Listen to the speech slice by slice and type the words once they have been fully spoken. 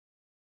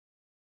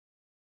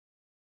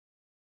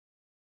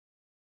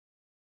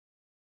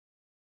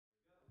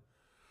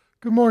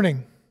Good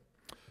morning.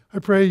 I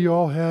pray you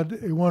all had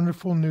a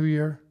wonderful new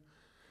year.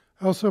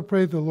 I also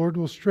pray the Lord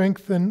will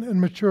strengthen and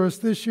mature us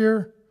this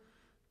year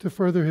to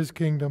further His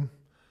kingdom.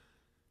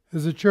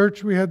 As a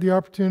church, we had the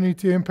opportunity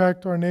to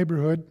impact our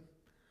neighborhood,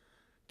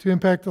 to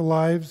impact the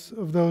lives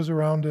of those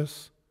around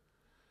us.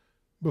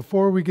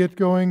 Before we get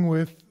going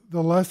with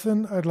the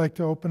lesson, I'd like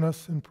to open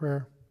us in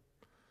prayer.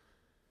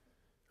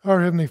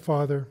 Our Heavenly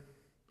Father,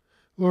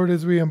 Lord,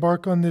 as we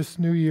embark on this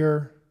new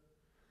year,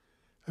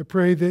 I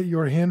pray that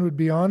your hand would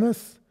be on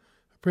us.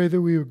 I pray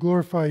that we would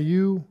glorify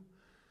you.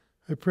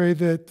 I pray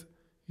that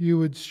you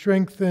would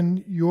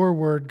strengthen your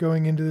word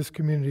going into this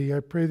community. I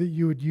pray that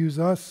you would use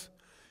us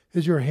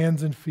as your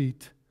hands and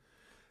feet.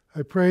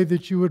 I pray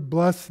that you would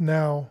bless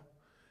now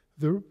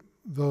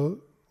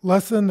the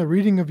lesson, the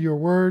reading of your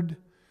word,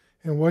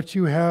 and what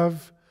you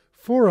have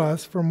for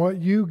us from what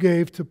you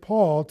gave to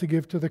Paul to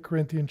give to the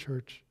Corinthian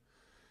church.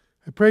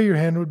 I pray your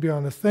hand would be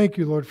on us. Thank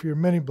you, Lord, for your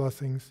many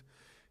blessings.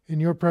 In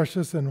your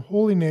precious and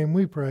holy name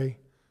we pray.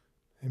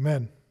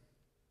 Amen.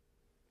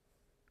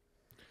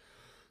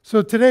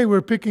 So today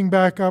we're picking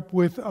back up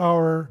with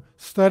our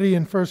study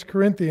in 1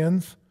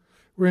 Corinthians.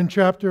 We're in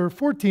chapter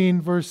 14,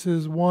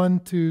 verses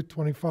 1 to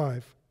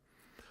 25.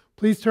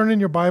 Please turn in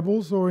your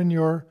Bibles or in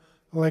your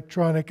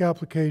electronic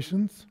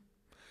applications.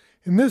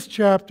 In this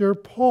chapter,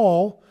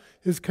 Paul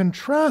is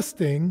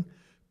contrasting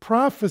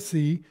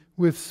prophecy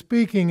with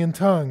speaking in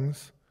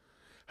tongues.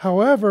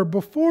 However,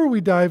 before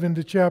we dive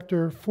into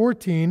chapter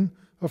 14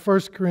 of 1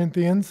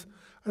 Corinthians,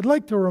 I'd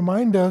like to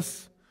remind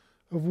us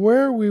of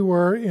where we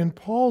were in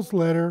Paul's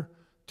letter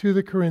to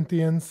the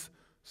Corinthians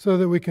so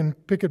that we can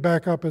pick it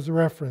back up as a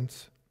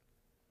reference.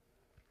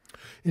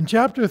 In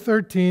chapter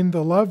 13,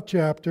 the love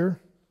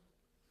chapter,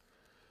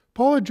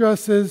 Paul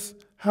addresses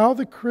how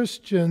the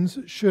Christians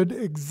should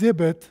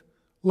exhibit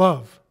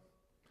love.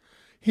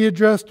 He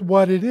addressed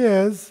what it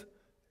is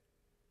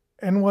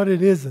and what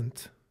it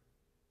isn't.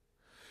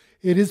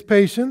 It is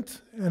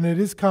patient and it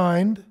is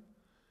kind.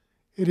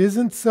 It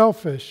isn't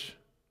selfish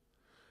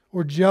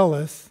or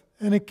jealous,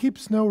 and it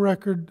keeps no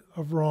record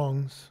of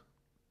wrongs.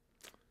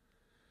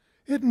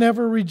 It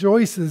never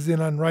rejoices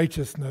in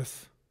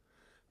unrighteousness,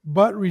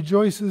 but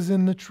rejoices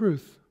in the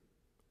truth.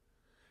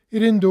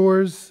 It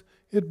endures,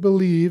 it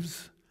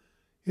believes,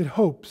 it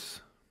hopes,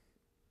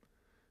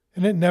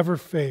 and it never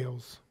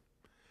fails.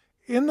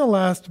 In the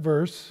last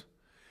verse,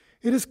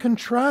 it is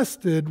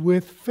contrasted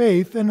with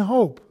faith and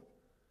hope.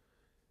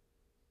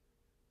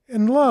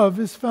 And love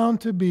is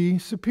found to be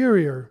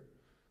superior.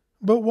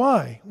 But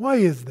why? Why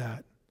is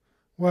that?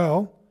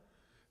 Well,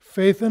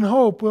 faith and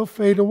hope will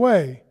fade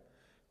away.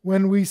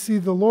 When we see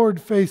the Lord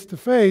face to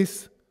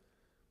face,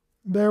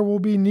 there will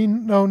be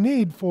no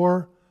need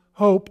for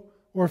hope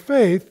or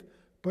faith,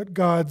 but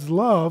God's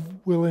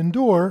love will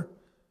endure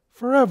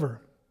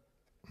forever.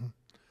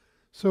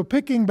 So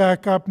picking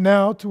back up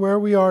now to where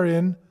we are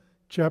in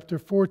chapter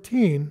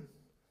 14,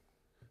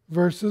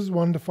 verses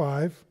 1 to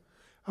 5,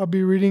 I'll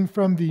be reading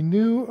from the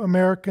New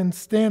American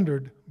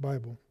Standard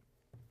Bible.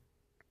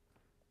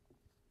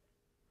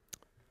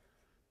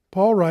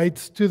 Paul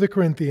writes to the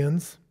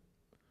Corinthians,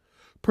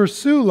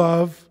 "Pursue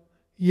love,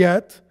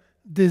 yet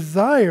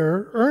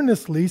desire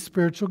earnestly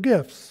spiritual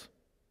gifts,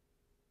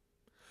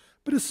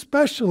 but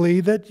especially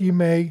that you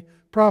may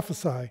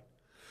prophesy.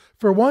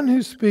 For one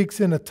who speaks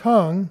in a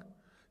tongue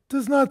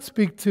does not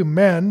speak to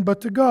men,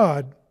 but to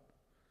God.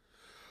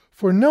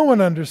 For no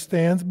one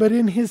understands, but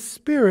in his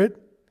spirit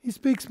he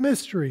speaks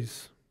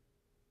mysteries.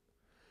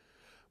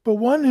 But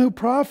one who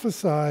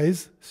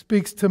prophesies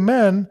speaks to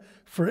men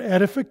for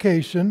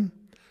edification,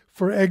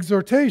 for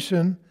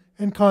exhortation,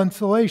 and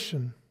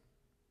consolation.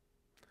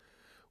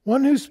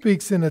 One who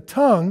speaks in a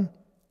tongue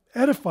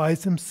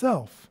edifies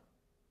himself.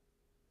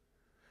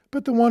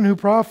 But the one who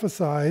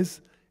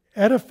prophesies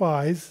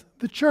edifies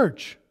the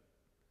church.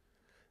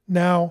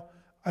 Now,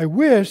 I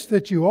wish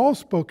that you all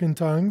spoke in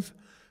tongues,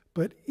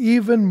 but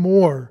even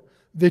more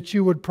that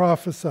you would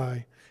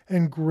prophesy.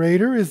 And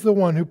greater is the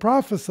one who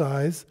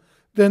prophesies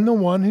than the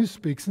one who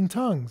speaks in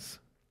tongues,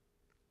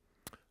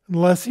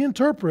 unless he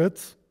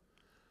interprets,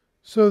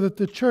 so that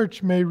the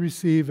church may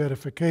receive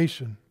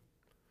edification."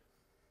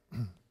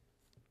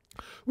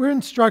 We're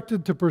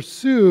instructed to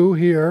pursue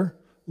here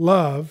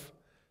love,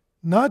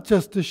 not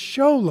just to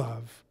show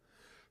love.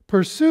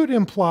 Pursuit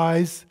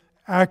implies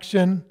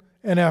action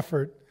and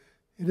effort.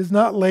 It is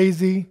not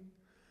lazy.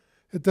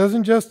 It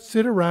doesn't just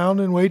sit around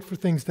and wait for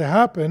things to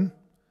happen.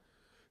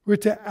 We're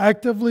to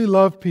actively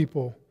love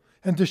people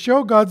and to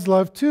show God's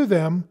love to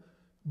them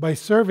by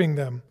serving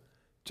them,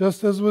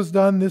 just as was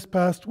done this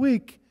past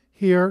week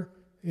here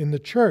in the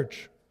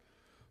church.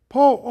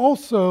 Paul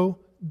also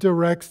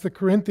directs the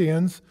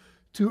Corinthians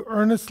to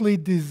earnestly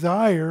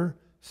desire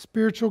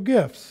spiritual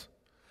gifts.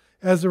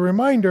 As a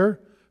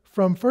reminder,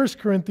 from 1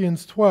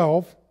 Corinthians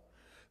 12,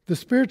 the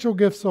spiritual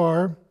gifts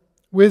are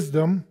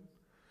wisdom,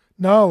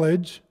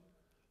 knowledge,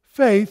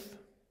 faith,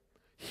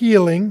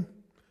 healing,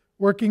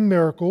 working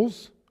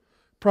miracles,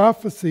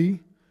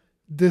 prophecy,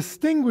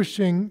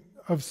 distinguishing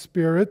of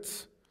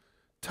spirits,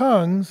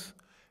 tongues,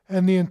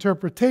 and the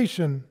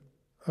interpretation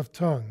of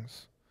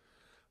tongues.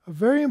 A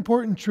very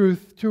important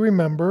truth to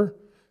remember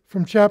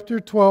from chapter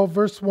 12,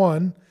 verse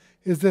 1,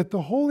 is that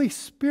the Holy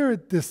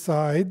Spirit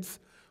decides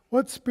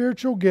what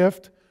spiritual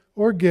gift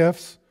or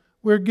gifts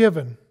we're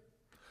given.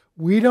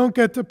 We don't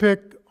get to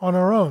pick on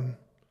our own.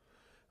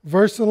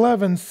 Verse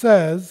 11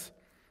 says,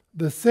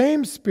 "The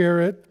same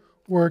Spirit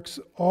works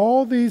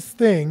all these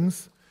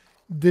things,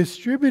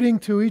 distributing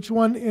to each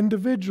one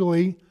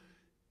individually,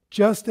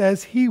 just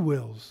as He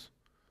wills."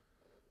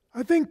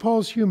 I think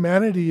Paul's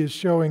humanity is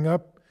showing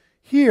up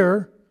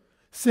here,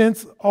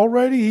 since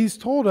already he's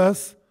told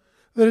us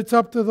that it's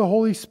up to the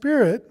Holy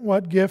Spirit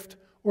what gift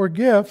or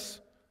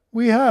gifts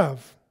we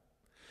have.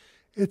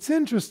 It's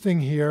interesting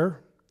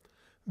here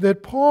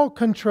that Paul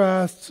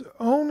contrasts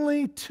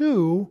only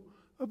two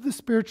of the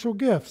spiritual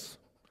gifts.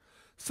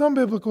 Some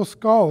biblical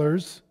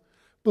scholars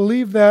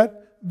believe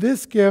that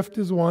this gift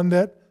is one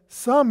that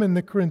some in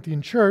the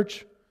Corinthian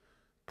church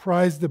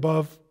prized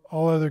above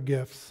all other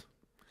gifts.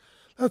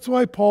 That's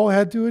why Paul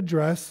had to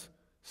address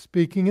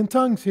speaking in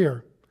tongues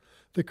here.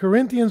 The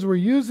Corinthians were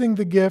using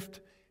the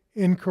gift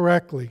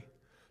incorrectly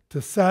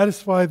to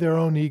satisfy their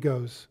own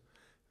egos.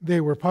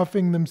 They were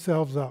puffing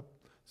themselves up.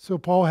 So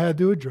Paul had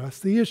to address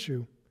the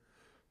issue.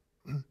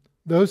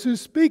 Those who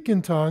speak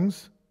in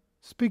tongues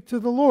speak to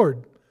the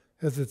Lord,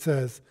 as it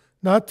says,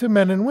 not to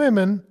men and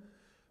women,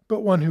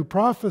 but one who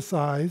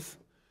prophesies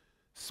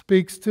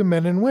speaks to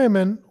men and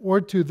women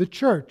or to the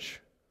church.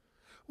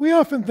 We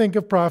often think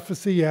of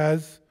prophecy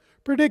as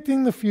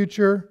predicting the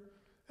future,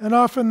 and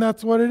often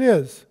that's what it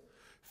is.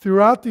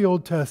 Throughout the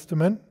Old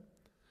Testament,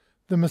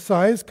 the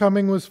Messiah's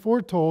coming was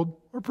foretold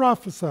or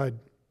prophesied.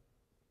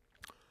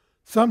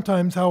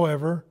 Sometimes,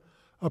 however,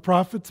 a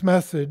prophet's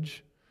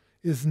message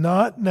is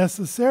not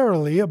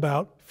necessarily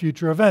about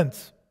future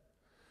events.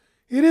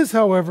 It is,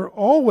 however,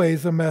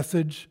 always a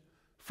message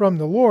from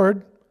the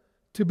Lord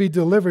to be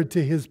delivered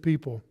to His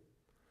people.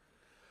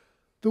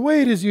 The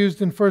way it is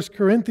used in 1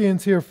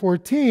 Corinthians here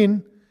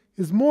 14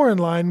 is more in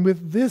line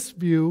with this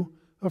view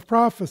of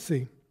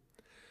prophecy.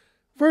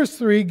 Verse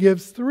 3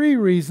 gives three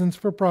reasons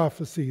for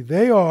prophecy.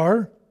 They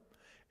are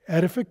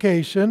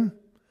edification,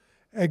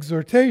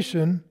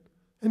 exhortation,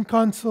 and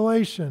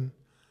consolation.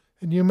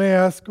 And you may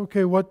ask,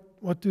 okay,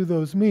 what do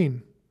those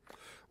mean?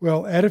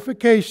 Well,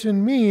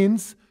 edification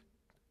means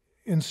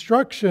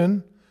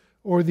instruction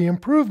or the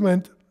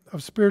improvement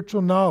of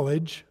spiritual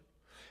knowledge.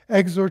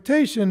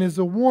 Exhortation is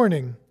a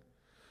warning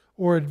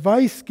or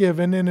advice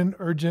given in an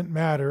urgent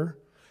matter.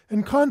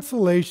 And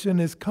consolation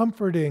is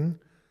comforting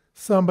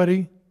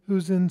somebody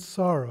who's in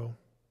sorrow.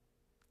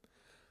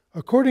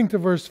 According to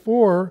verse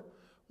 4,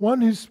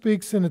 one who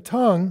speaks in a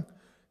tongue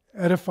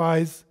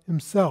edifies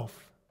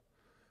himself,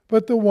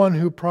 but the one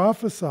who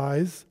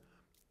prophesies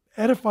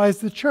edifies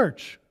the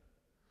church.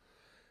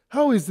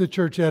 How is the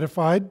church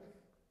edified?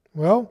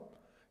 Well,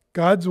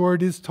 God's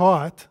word is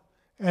taught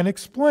and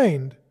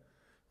explained,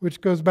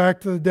 which goes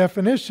back to the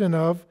definition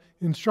of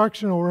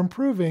instruction or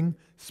improving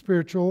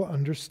spiritual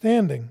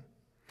understanding.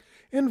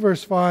 In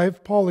verse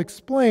 5, Paul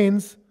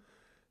explains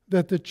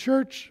that the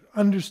church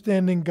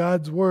understanding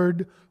God's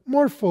word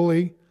more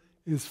fully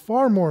is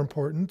far more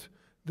important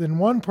than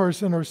one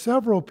person or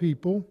several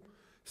people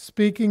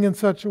speaking in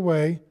such a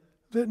way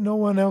that no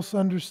one else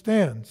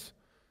understands,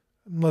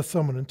 unless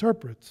someone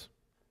interprets.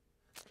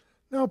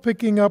 Now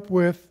picking up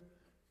with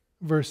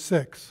verse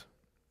 6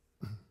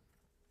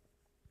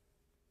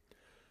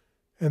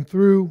 and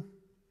through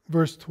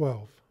verse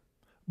 12.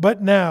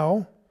 "But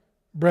now,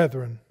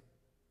 brethren,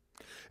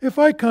 if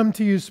I come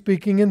to you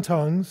speaking in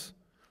tongues,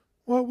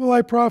 what will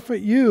I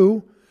profit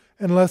you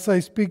unless I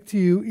speak to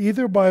you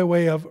either by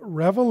way of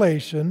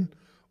revelation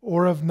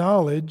or of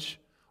knowledge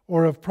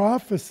or of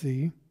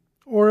prophecy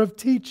or of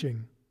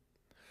teaching?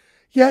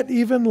 Yet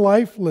even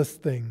lifeless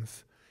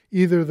things,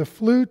 either the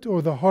flute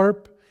or the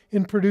harp,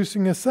 in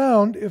producing a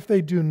sound, if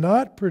they do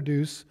not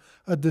produce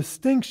a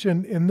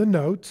distinction in the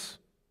notes,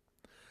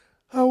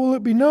 how will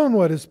it be known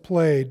what is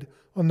played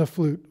on the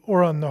flute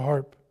or on the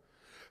harp?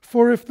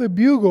 For if the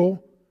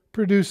bugle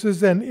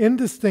produces an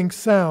indistinct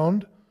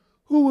sound,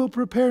 who will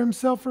prepare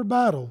himself for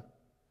battle?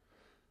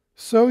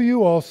 So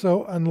you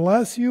also,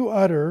 unless you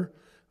utter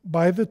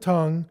by the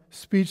tongue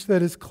speech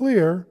that is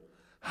clear,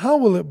 how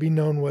will it be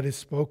known what is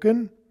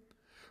spoken?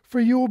 For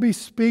you will be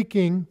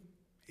speaking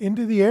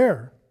into the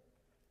air.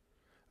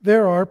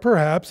 There are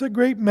perhaps a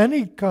great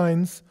many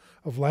kinds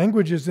of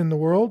languages in the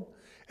world,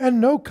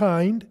 and no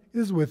kind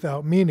is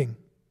without meaning.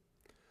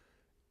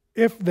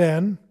 If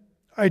then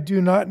I do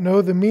not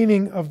know the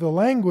meaning of the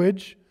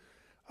language,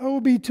 I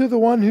will be to the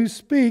one who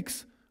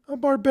speaks a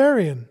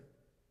barbarian,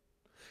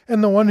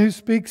 and the one who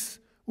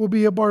speaks will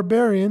be a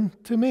barbarian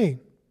to me.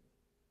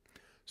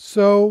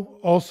 So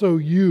also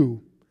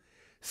you,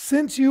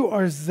 since you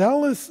are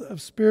zealous of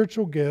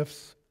spiritual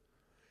gifts,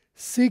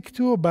 seek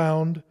to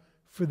abound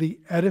for the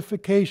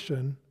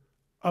edification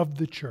of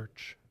the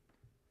church."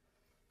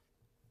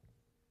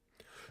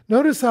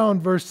 Notice how in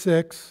verse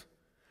 6,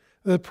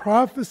 the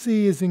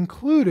prophecy is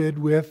included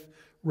with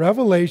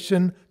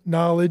revelation,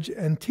 knowledge,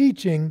 and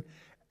teaching,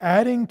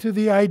 adding to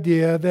the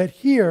idea that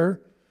here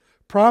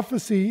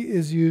prophecy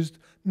is used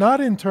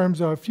not in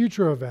terms of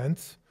future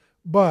events,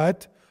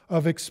 but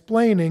of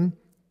explaining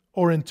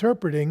or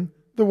interpreting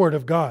the Word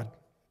of God.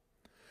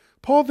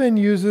 Paul then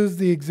uses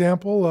the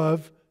example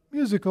of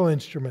musical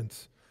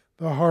instruments,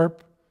 the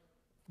harp,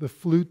 the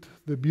flute,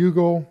 the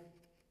bugle.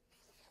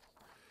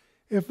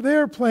 If they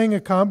are playing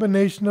a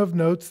combination of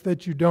notes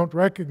that you don't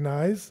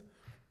recognize,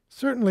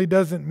 certainly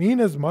doesn't mean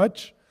as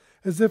much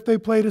as if they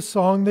played a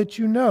song that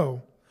you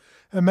know.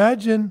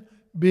 Imagine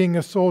being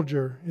a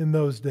soldier in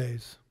those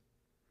days.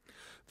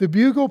 The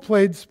bugle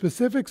played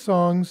specific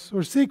songs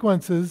or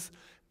sequences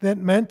that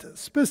meant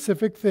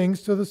specific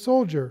things to the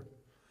soldier.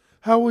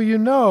 How will you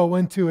know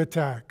when to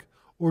attack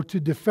or to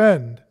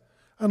defend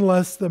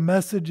unless the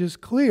message is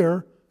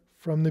clear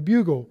from the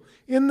bugle?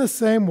 In the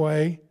same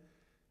way,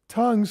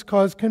 tongues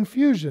cause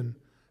confusion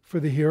for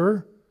the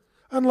hearer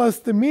unless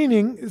the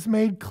meaning is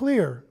made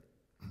clear.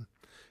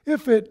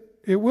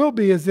 It will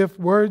be as if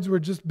words were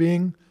just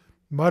being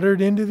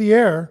muttered into the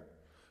air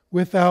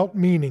without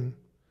meaning.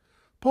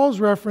 Paul's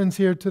reference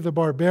here to the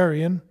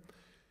barbarian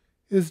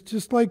is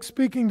just like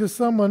speaking to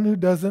someone who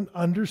doesn't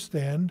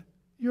understand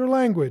your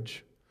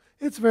language.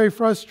 It's very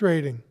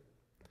frustrating.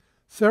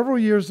 Several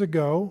years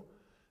ago,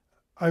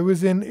 I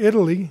was in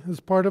Italy as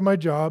part of my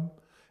job,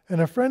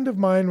 and a friend of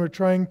mine were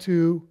trying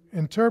to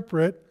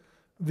interpret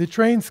the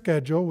train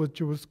schedule,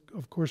 which was,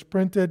 of course,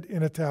 printed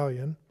in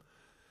Italian.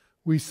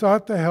 We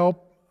sought the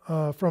help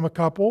from a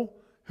couple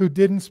who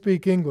didn't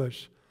speak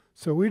English.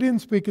 So we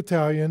didn't speak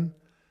Italian,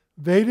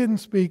 they didn't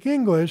speak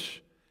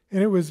English,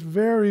 and it was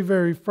very,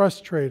 very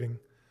frustrating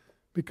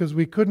because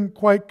we couldn't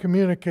quite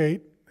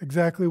communicate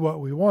exactly what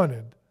we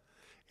wanted.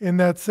 In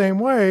that same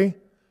way,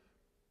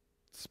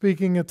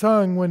 speaking a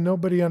tongue when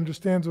nobody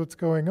understands what's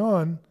going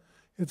on,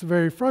 it's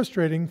very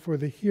frustrating for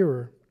the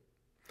hearer.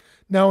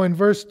 Now in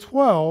verse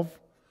 12,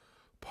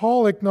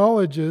 Paul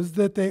acknowledges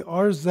that they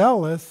are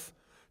zealous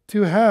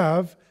to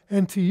have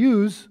and to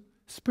use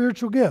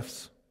spiritual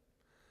gifts.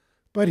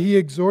 But he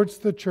exhorts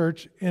the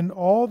church in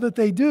all that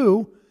they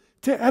do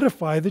to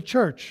edify the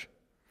church.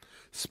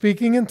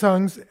 Speaking in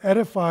tongues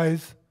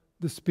edifies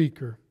the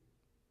speaker.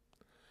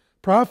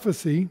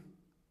 Prophecy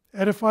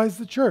edifies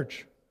the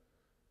church.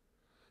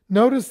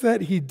 Notice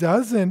that he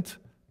doesn't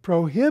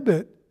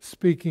prohibit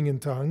speaking in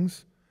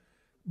tongues,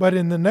 but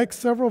in the next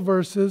several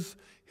verses,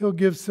 he'll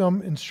give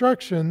some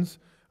instructions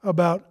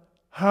about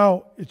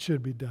how it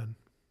should be done.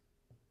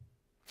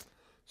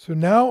 So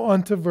now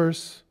on to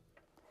verse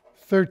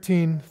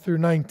 13 through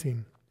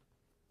 19.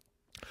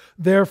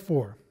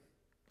 Therefore,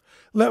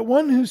 let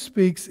one who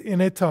speaks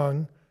in a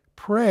tongue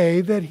pray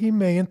that he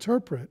may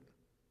interpret.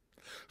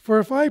 For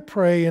if I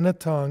pray in a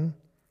tongue,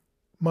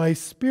 my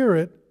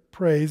spirit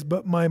prays,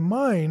 but my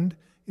mind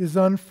is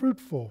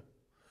unfruitful.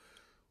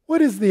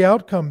 What is the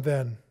outcome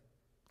then?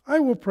 I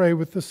will pray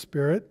with the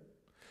spirit,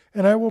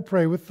 and I will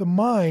pray with the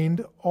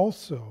mind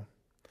also.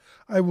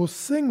 I will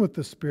sing with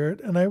the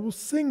spirit, and I will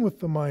sing with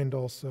the mind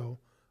also.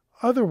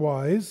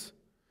 Otherwise,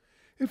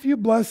 if you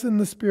bless in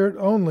the spirit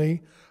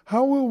only,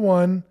 how will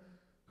one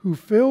who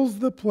fills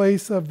the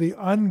place of the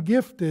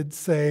ungifted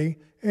say,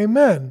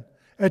 Amen,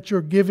 at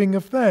your giving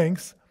of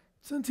thanks,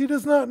 since he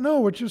does not know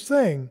what you're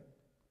saying?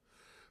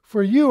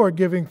 For you are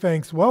giving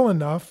thanks well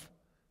enough,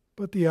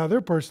 but the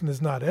other person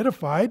is not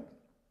edified.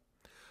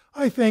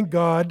 I thank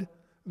God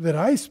that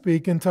I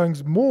speak in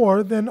tongues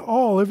more than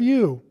all of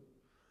you.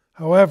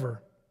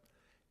 However,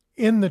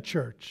 in the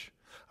church,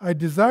 I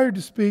desire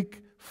to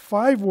speak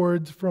 5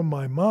 words from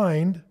my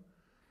mind,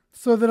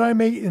 so that I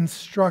may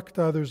instruct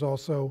others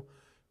also,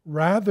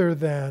 rather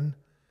than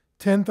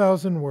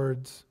 10,000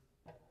 words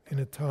in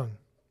a tongue.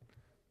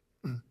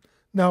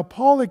 Now,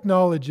 Paul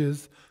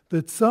acknowledges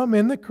that some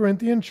in the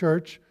Corinthian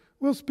church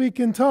will speak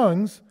in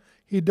tongues.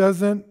 He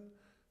doesn't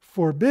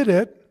forbid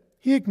it,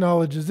 he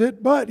acknowledges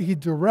it, but he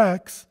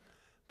directs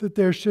that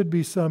there should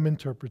be some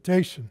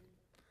interpretation.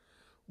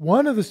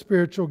 One of the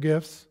spiritual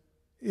gifts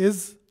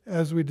is,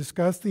 as we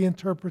discussed, the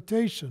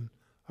interpretation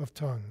of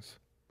tongues.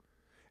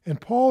 And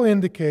Paul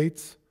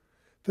indicates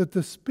that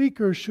the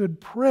speaker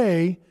should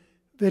pray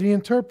that he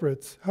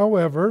interprets.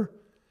 However,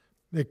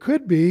 it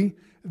could be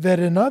that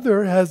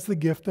another has the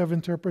gift of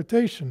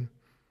interpretation.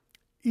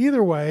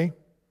 Either way,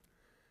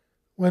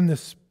 when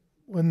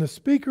the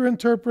speaker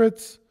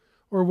interprets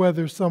or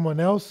whether someone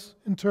else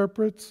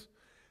interprets,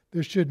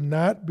 there should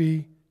not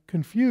be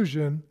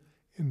confusion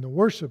in the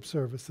worship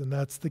service, and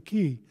that's the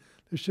key.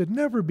 There should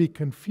never be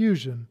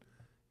confusion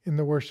in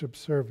the worship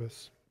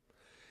service.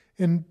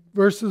 In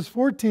verses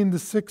 14 to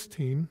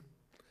 16,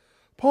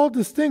 Paul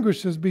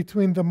distinguishes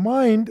between the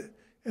mind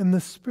and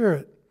the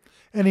spirit,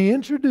 and he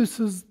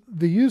introduces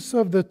the use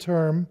of the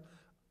term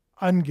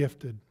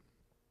ungifted.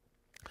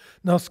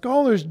 Now,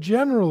 scholars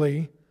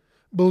generally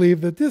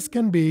believe that this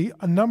can be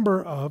a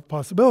number of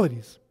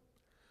possibilities.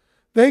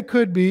 They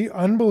could be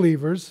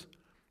unbelievers,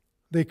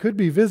 they could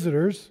be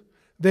visitors,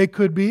 they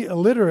could be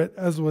illiterate,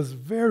 as was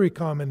very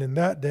common in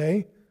that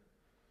day,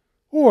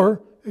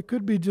 or it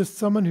could be just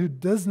someone who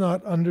does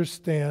not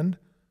understand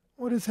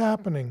what is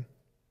happening.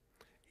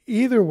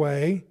 Either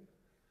way,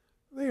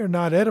 they are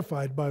not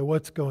edified by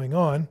what's going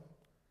on.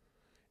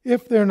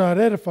 If they're not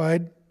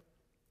edified,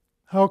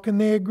 how can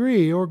they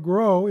agree or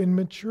grow in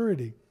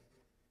maturity?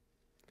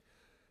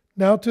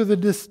 Now to the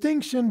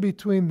distinction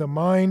between the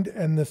mind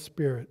and the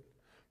spirit.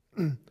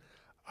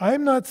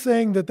 I'm not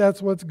saying that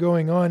that's what's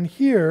going on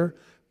here,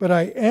 but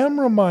I am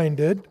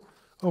reminded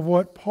of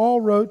what Paul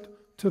wrote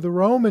to the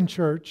Roman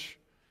church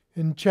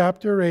in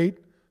chapter 8,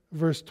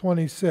 verse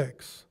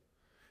 26.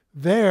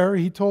 There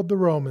he told the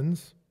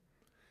Romans,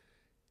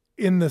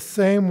 in the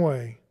same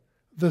way,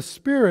 the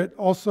Spirit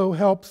also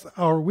helps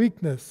our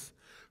weakness,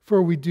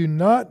 for we do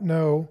not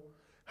know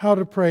how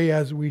to pray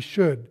as we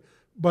should,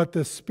 but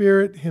the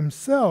Spirit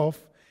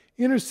Himself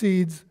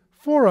intercedes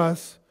for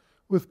us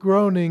with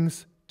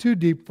groanings too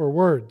deep for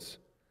words.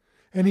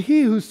 And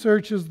He who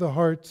searches the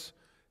hearts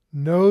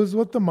knows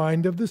what the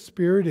mind of the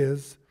Spirit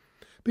is,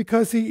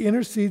 because He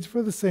intercedes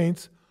for the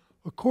saints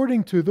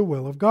according to the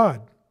will of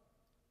God.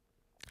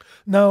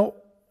 Now,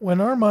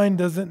 when our mind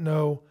doesn't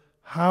know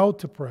how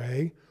to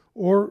pray,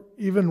 or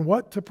even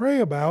what to pray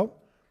about,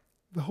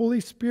 the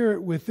Holy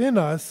Spirit within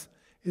us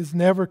is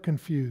never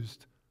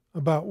confused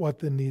about what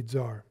the needs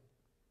are.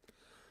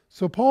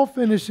 So Paul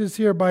finishes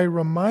here by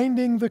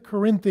reminding the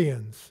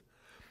Corinthians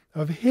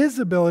of his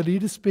ability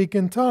to speak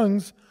in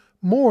tongues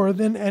more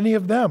than any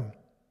of them.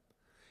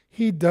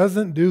 He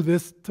doesn't do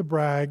this to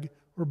brag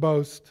or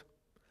boast,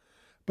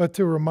 but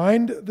to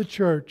remind the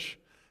church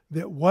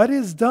that what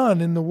is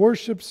done in the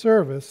worship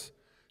service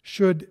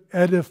should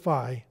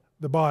edify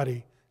the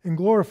body and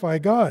glorify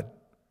God.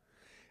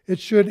 It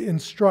should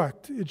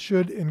instruct, it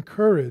should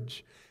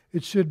encourage,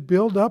 it should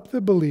build up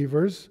the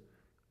believers.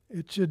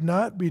 It should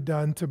not be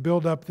done to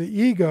build up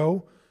the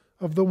ego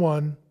of the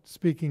one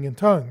speaking in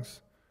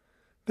tongues.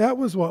 That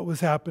was what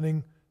was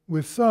happening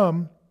with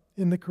some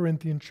in the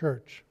Corinthian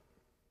church.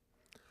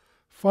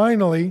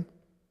 Finally,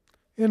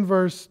 in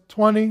verse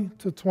 20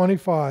 to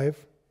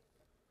 25,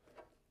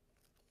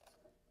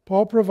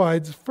 Paul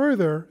provides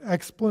further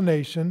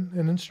explanation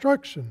and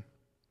instruction.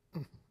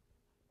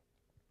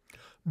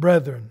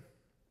 Brethren,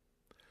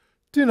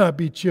 do not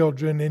be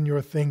children in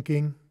your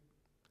thinking,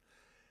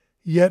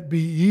 yet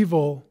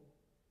in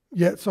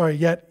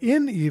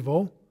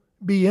evil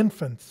be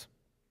infants.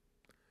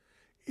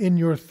 In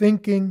your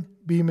thinking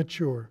be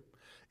mature.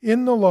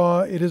 In the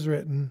law it is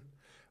written,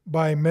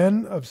 by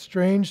men of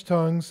strange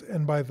tongues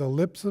and by the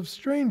lips of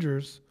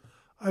strangers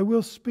I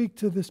will speak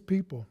to this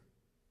people.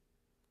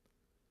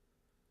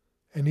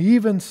 And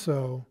even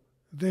so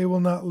they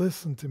will not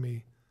listen to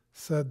me,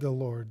 said the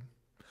Lord.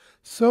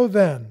 So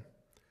then,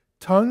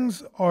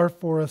 tongues are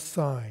for a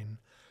sign,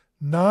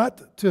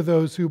 not to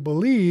those who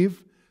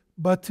believe,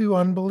 but to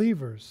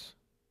unbelievers.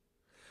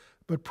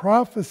 But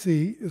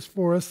prophecy is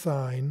for a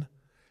sign,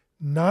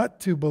 not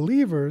to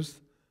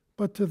believers,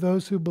 but to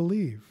those who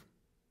believe.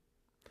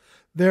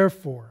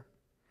 Therefore,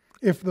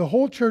 if the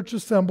whole church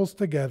assembles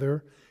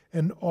together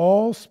and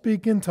all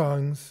speak in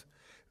tongues,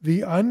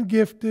 the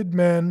ungifted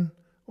men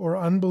or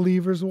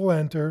unbelievers will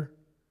enter,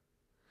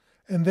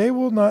 and they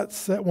will not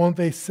say, won't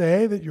they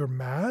say that you're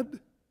mad?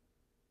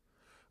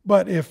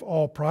 But if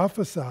all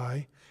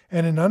prophesy,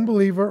 and an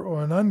unbeliever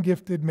or an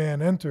ungifted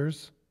man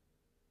enters,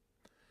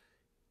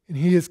 and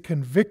he is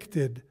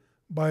convicted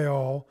by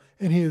all,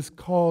 and he is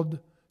called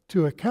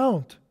to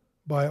account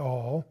by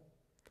all,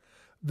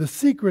 the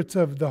secrets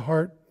of the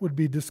heart would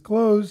be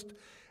disclosed,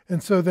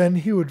 and so then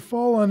he would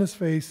fall on his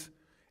face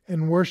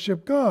and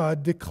worship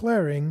God,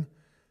 declaring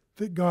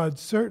that God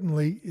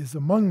certainly is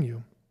among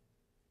you.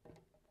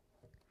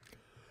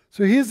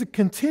 So he is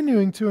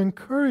continuing to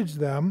encourage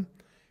them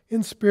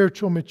in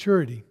spiritual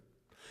maturity.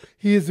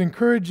 He is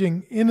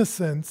encouraging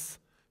innocence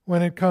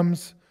when it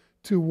comes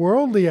to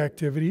worldly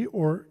activity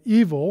or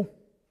evil,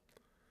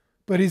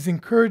 but he's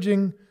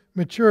encouraging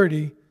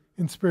maturity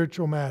in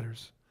spiritual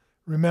matters.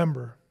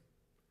 Remember,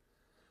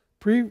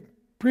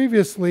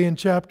 previously in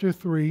chapter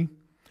 3,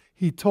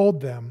 he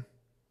told them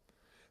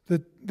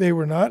that they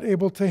were not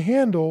able to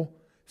handle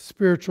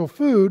spiritual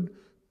food,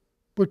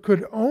 but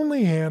could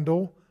only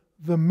handle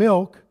the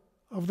milk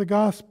of the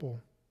gospel.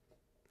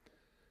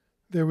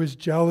 There was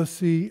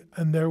jealousy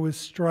and there was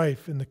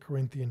strife in the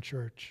Corinthian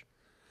church.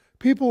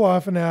 People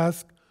often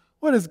ask,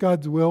 what is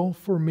God's will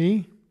for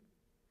me?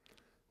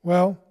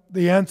 Well,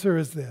 the answer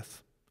is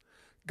this.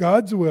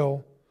 God's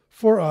will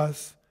for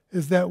us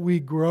is that we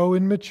grow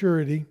in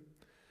maturity,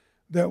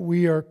 that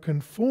we are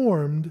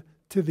conformed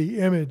to the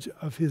image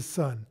of His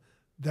Son.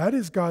 That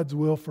is God's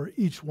will for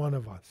each one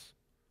of us.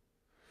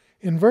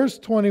 In verse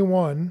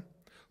 21,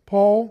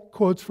 Paul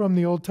quotes from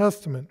the Old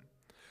Testament,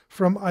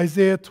 from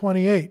Isaiah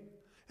 28,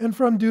 and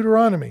from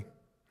Deuteronomy.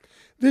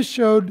 This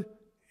showed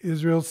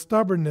Israel's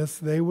stubbornness.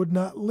 They would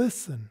not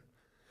listen.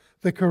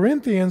 The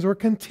Corinthians were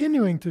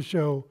continuing to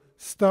show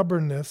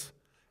stubbornness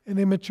and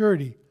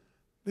immaturity.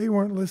 They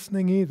weren't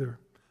listening either.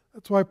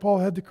 That's why Paul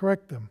had to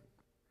correct them.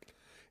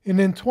 And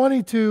in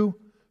 22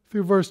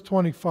 through verse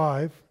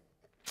 25,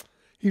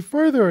 he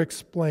further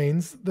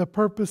explains the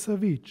purpose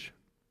of each.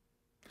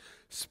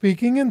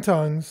 Speaking in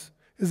tongues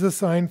is a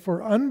sign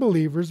for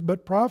unbelievers,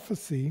 but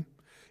prophecy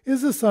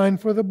is a sign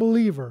for the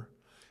believer.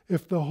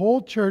 If the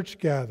whole church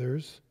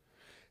gathers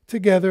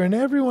together and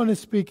everyone is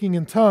speaking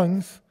in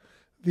tongues,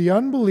 the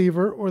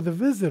unbeliever or the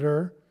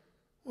visitor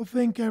will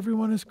think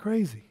everyone is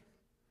crazy.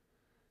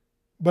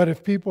 But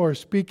if people are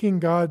speaking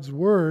God's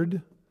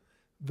word,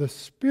 the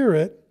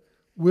Spirit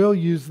will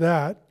use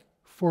that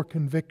for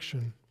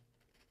conviction.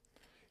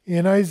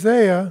 In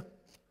Isaiah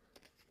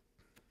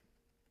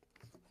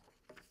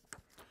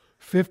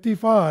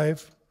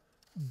 55,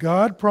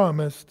 God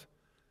promised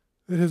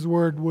that His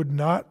word would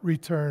not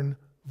return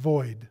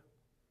void.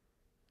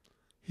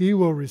 He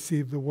will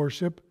receive the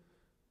worship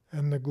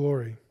and the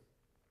glory.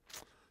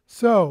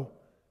 So,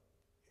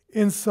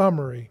 in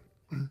summary,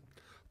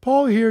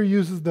 Paul here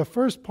uses the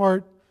first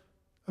part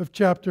of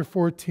chapter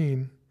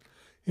 14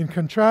 in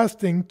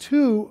contrasting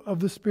two of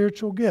the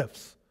spiritual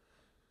gifts,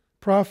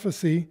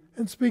 prophecy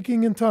and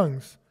speaking in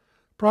tongues.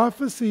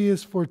 Prophecy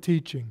is for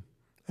teaching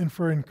and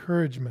for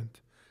encouragement,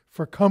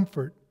 for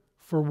comfort,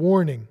 for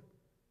warning,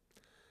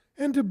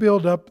 and to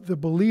build up the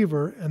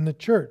believer and the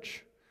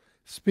church.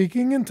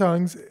 Speaking in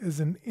tongues is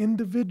an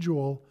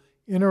individual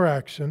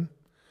interaction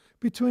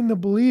between the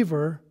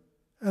believer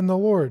and the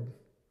Lord.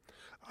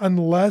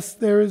 Unless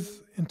there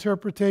is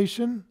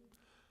interpretation,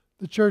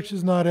 the church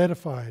is not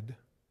edified.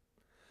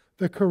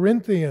 The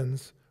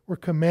Corinthians were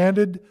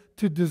commanded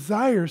to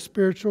desire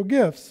spiritual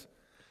gifts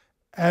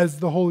as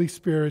the Holy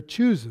Spirit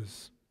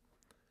chooses.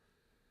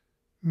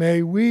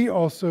 May we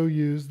also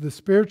use the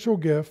spiritual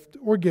gift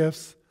or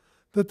gifts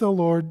that the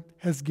Lord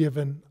has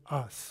given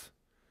us.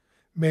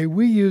 May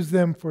we use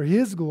them for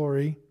His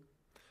glory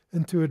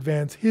and to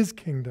advance His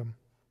kingdom.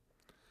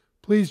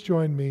 Please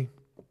join me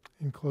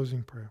in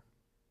closing prayer.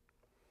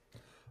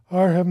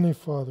 Our Heavenly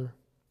Father,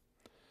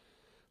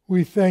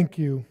 we thank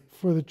You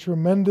for the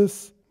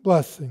tremendous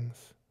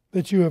blessings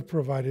that You have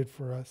provided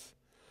for us.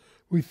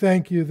 We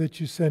thank You that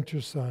You sent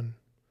Your Son.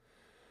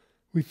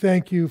 We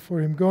thank You for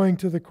Him going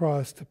to the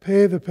cross to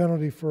pay the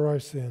penalty for our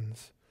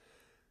sins,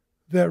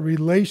 that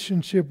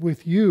relationship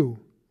with You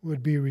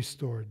would be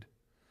restored.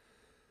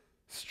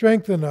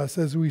 Strengthen us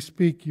as we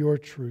speak Your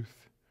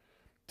truth,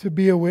 to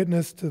be a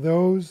witness to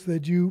those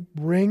that You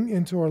bring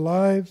into our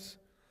lives.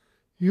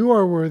 You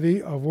are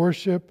worthy of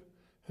worship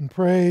and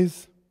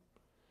praise.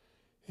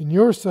 In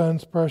Your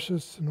Son's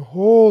precious and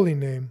holy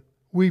name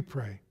we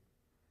pray.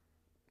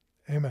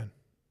 Amen.